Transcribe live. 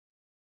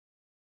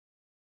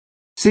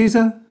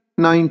Caesar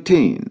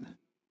 19,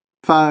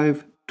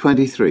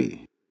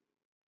 5:23.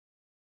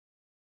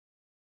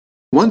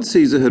 Once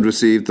Caesar had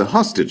received the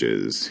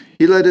hostages,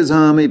 he led his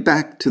army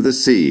back to the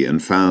sea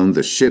and found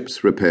the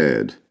ships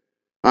repaired.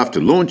 After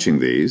launching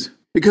these,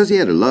 because he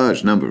had a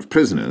large number of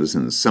prisoners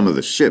and some of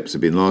the ships had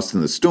been lost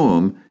in the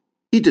storm,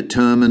 he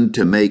determined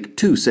to make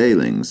 2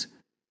 sailings.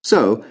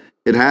 So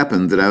it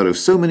happened that out of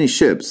so many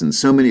ships and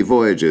so many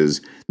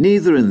voyages,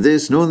 neither in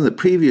this nor in the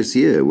previous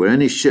year were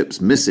any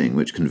ships missing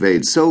which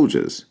conveyed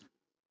soldiers.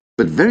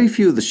 But very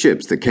few of the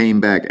ships that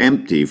came back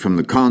empty from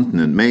the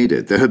continent made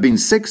it. There had been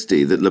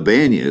 60 that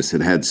Libanius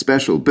had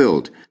special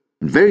built,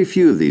 and very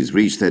few of these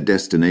reached their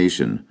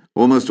destination.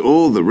 Almost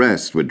all the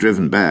rest were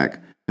driven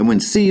back, and when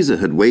Caesar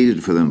had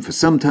waited for them for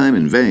some time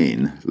in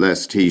vain,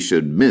 lest he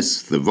should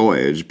miss the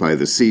voyage by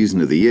the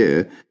season of the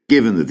year,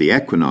 given that the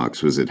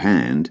equinox was at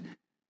hand,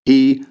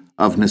 he,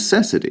 of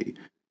necessity,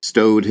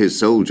 stowed his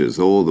soldiers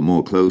all the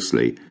more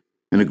closely,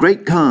 and a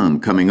great calm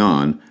coming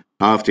on,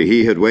 after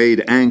he had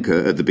weighed anchor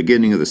at the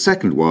beginning of the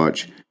 2nd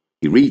watch,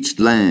 he reached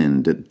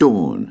land at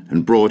dawn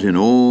and brought in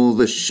all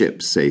the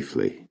ships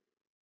safely.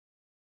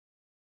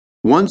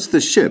 Once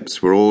the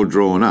ships were all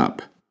drawn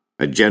up,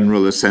 a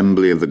general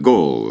assembly of the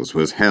Gauls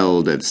was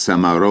held at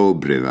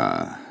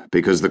Samarobriva,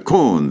 because the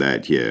corn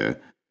that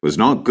year was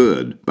not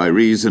good by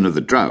reason of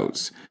the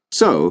droughts,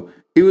 so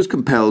he was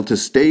compelled to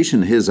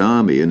station his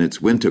army in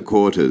its winter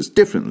quarters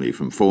differently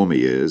from former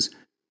years,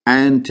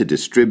 and to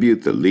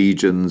distribute the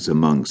legions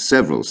among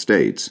several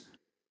states.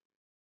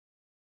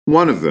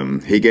 One of them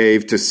he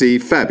gave to C.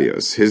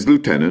 Fabius, his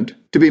lieutenant,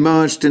 to be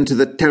marched into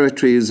the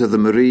territories of the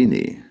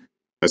Morini,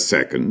 a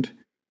second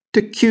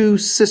to Q.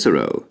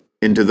 Cicero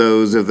into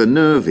those of the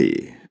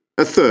Nervi,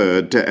 a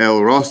third to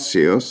L.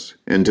 Roscius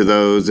into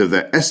those of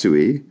the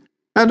Esui,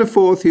 and a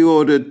fourth he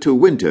ordered to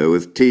winter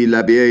with T.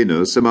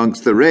 Labienus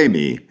amongst the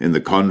Remi in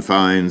the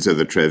confines of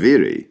the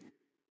Treviri.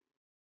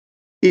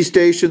 He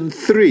stationed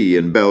 3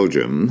 in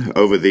Belgium.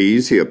 Over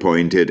these he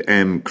appointed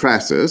M.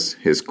 Crassus,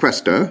 his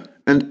quaestor,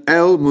 and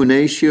L.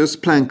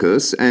 Munatius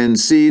Plancus and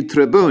C.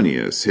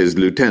 Trebonius, his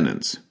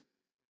lieutenants.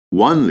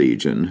 1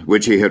 legion,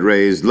 which he had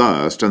raised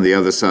last on the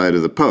other side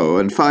of the Po,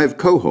 and 5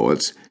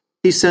 cohorts,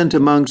 he sent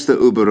amongst the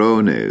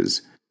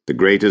Uberones, the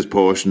greatest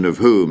portion of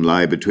whom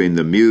lie between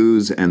the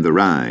Meuse and the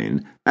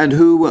Rhine, and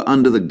who were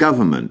under the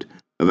government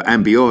of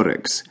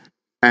Ambiorix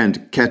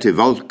and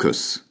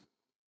Cativolcus.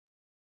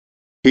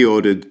 He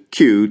ordered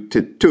Q.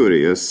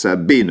 Titurius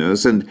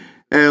Sabinus and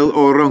L.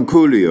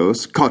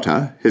 Oronculius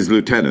Cotta, his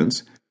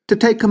lieutenants, to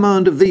take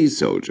command of these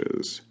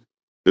soldiers.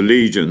 The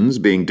legions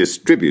being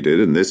distributed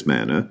in this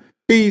manner,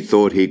 he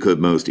thought he could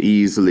most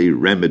easily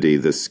remedy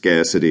the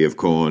scarcity of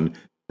corn,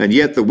 and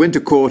yet the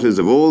winter quarters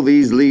of all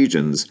these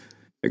legions,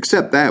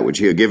 except that which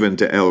he had given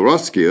to L.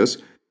 Roscius,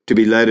 to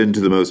be led into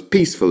the most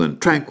peaceful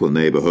and tranquil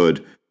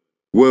neighborhood,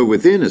 were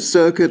within a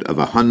circuit of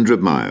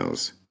 100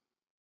 miles.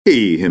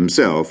 He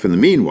himself, in the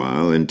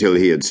meanwhile, until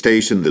he had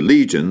stationed the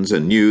legions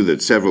and knew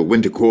that several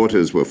winter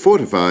quarters were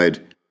fortified,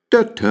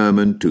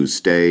 determined to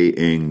stay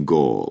in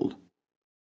Gaul.